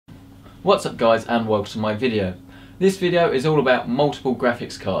What's up guys, and welcome to my video. This video is all about multiple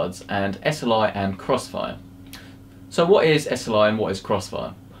graphics cards and SLI and Crossfire. So what is SLI and what is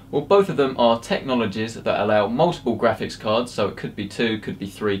Crossfire? Well, both of them are technologies that allow multiple graphics cards, so it could be 2, could be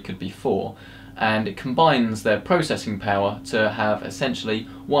 3, could be 4, and it combines their processing power to have essentially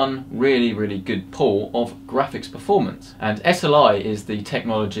one really good pool of graphics performance. And SLI is the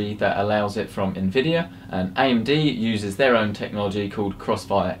technology that allows it from NVIDIA, and AMD uses their own technology called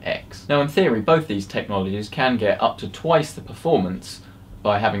Crossfire X. Now in theory, both these technologies can get up to twice the performance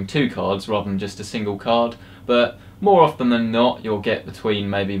by having 2 cards rather than just a single card, but more often than not you'll get between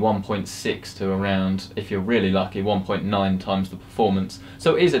maybe 1.6 to around, if you're really lucky, 1.9 times the performance.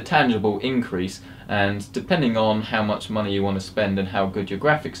 So it is a tangible increase, and depending on how much money you want to spend and how good your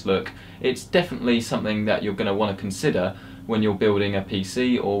graphics look, it's definitely something that you're going to want to consider when you're building a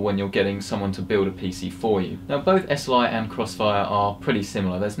PC or when you're getting someone to build a PC for you. Now both SLI and Crossfire are pretty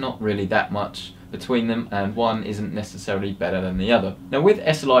similar. There's not really that much between them, and one isn't necessarily better than the other. Now with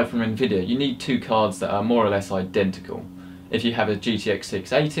SLI from NVIDIA, you need 2 cards that are more or less identical. If you have a GTX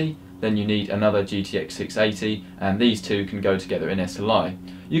 680, then you need another GTX 680, and these 2 can go together in SLI.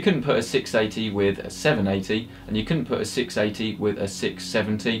 You couldn't put a 680 with a 780, and you couldn't put a 680 with a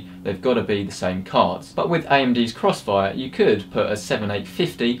 670. They've got to be the same cards. But with AMD's Crossfire, you could put a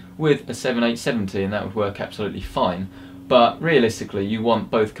 7850 with a 7870, and that would work absolutely fine. But realistically, you want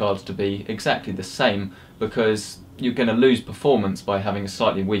both cards to be exactly the same, because you're going to lose performance by having a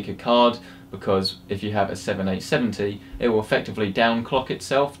slightly weaker card, because if you have a 7870, it will effectively downclock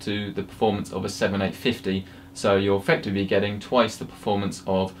itself to the performance of a 7850, so you're effectively getting twice the performance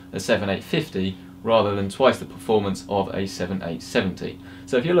of a 7850 rather than twice the performance of a 7870.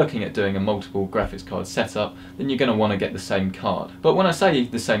 So if you're looking at doing a multiple graphics card setup, then you're going to want to get the same card. But when I say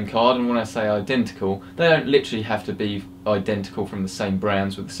the same card and when I say identical, they don't literally have to be identical from the same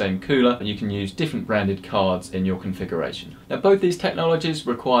brands with the same cooler. You can use different branded cards in your configuration. Now both these technologies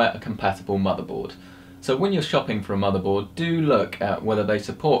require a compatible motherboard. So when you're shopping for a motherboard, do look at whether they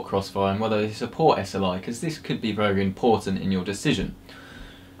support Crossfire and whether they support SLI, because this could be very important in your decision.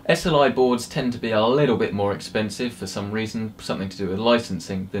 SLI boards tend to be a little bit more expensive for some reason, something to do with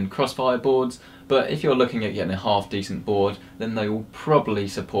licensing, than Crossfire boards, but if you're looking at getting a half decent board, then they will probably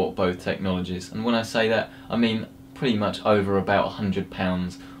support both technologies. And when I say that, I mean pretty much over about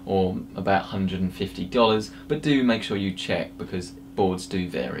 £100 or about $150, but do make sure you check, because boards do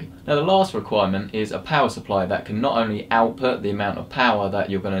vary. Now the last requirement is a power supply that can not only output the amount of power that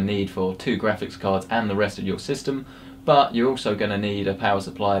you're going to need for 2 graphics cards and the rest of your system, but you're also going to need a power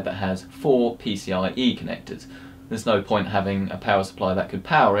supply that has 4 PCIe connectors. There's no point having a power supply that could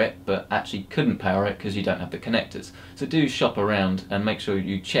power it but actually couldn't power it because you don't have the connectors. So do shop around and make sure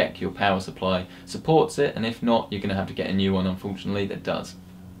you check your power supply supports it, and if not, you're going to have to get a new one, unfortunately, that does.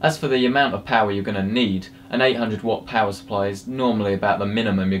 As for the amount of power you're going to need, an 800 watt power supply is normally about the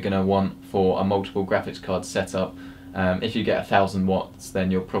minimum you're going to want for a multiple graphics card setup. If you get 1000 watts, then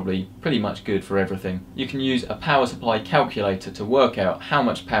you're probably pretty much good for everything. You can use a power supply calculator to work out how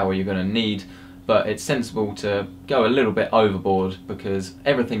much power you're going to need, but it's sensible to go a little bit overboard because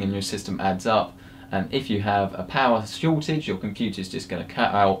everything in your system adds up, and if you have a power shortage, your computer's just going to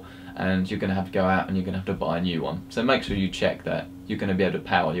cut out and you're going to have to go out and you're going to have to buy a new one. So make sure you check that you're going to be able to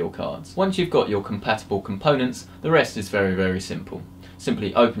power your cards. Once you've got your compatible components, the rest is very simple.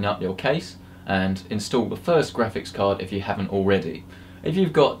 Simply open up your case and install the first graphics card if you haven't already. If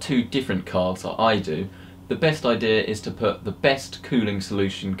you've got 2 different cards like I do, the best idea is to put the best cooling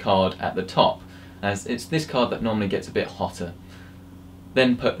solution card at the top, as it's this card that normally gets a bit hotter.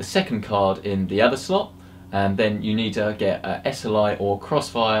 Then put the second card in the other slot, and then you need to get a SLI or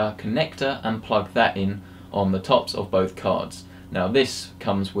Crossfire connector and plug that in on the tops of both cards. Now this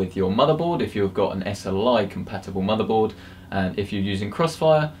comes with your motherboard if you've got an SLI compatible motherboard, and if you're using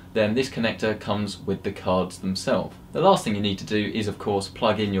Crossfire, then this connector comes with the cards themselves. The last thing you need to do is of course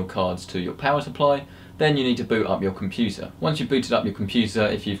plug in your cards to your power supply. Then you need to boot up your computer. Once you've booted up your computer,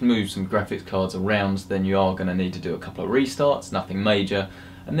 if you've moved some graphics cards around, then you are going to need to do a couple of restarts, nothing major.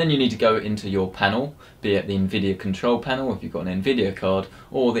 And then you need to go into your panel, be it the NVIDIA control panel if you've got an NVIDIA card,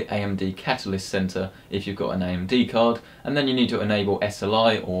 or the AMD Catalyst Center if you've got an AMD card, and then you need to enable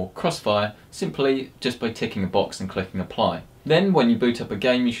SLI or Crossfire simply just by ticking a box and clicking apply. Then when you boot up a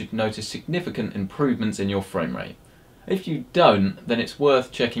game, you should notice significant improvements in your frame rate. If you don't, then it's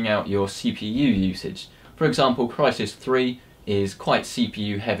worth checking out your CPU usage. For example, Crysis 3 is quite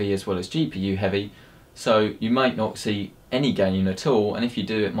CPU heavy as well as GPU heavy, so you might not see any gain at all, and if you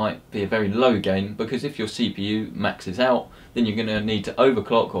do it might be a very low gain, because if your CPU maxes out then you're going to need to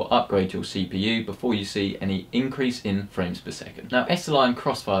overclock or upgrade your CPU before you see any increase in frames per second. Now SLI and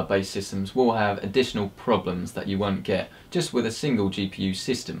Crossfire based systems will have additional problems that you won't get just with a single GPU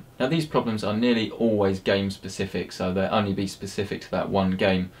system. Now these problems are nearly always game specific, so they'll only be specific to that one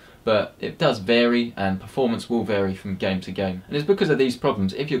game, but it does vary and performance will vary from game to game. And it's because of these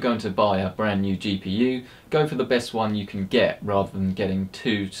problems, if you're going to buy a brand new GPU, go for the best one you can get rather than getting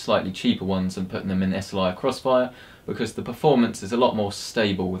two slightly cheaper ones and putting them in SLI or Crossfire, because the performance is a lot more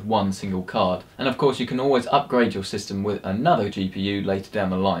stable with one single card. And of course you can always upgrade your system with another GPU later down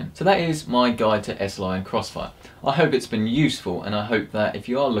the line. So that is my guide to SLI and Crossfire. I hope it's been useful, and I hope that if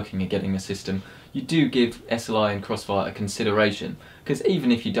you are looking at getting a system, you do give SLI and Crossfire a consideration, because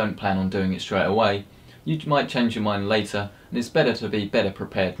even if you don't plan on doing it straight away, you might change your mind later, and it's better to be better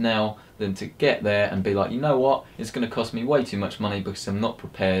prepared now than to get there and be like, you know what, it's going to cost me way too much money because I'm not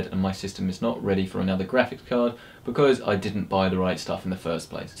prepared and my system is not ready for another graphics card because I didn't buy the right stuff in the first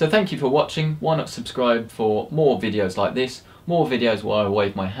place. So thank you for watching. Why not subscribe for more videos like this, more videos where I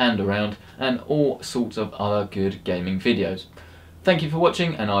wave my hand around, and all sorts of other good gaming videos. Thank you for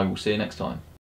watching, and I will see you next time.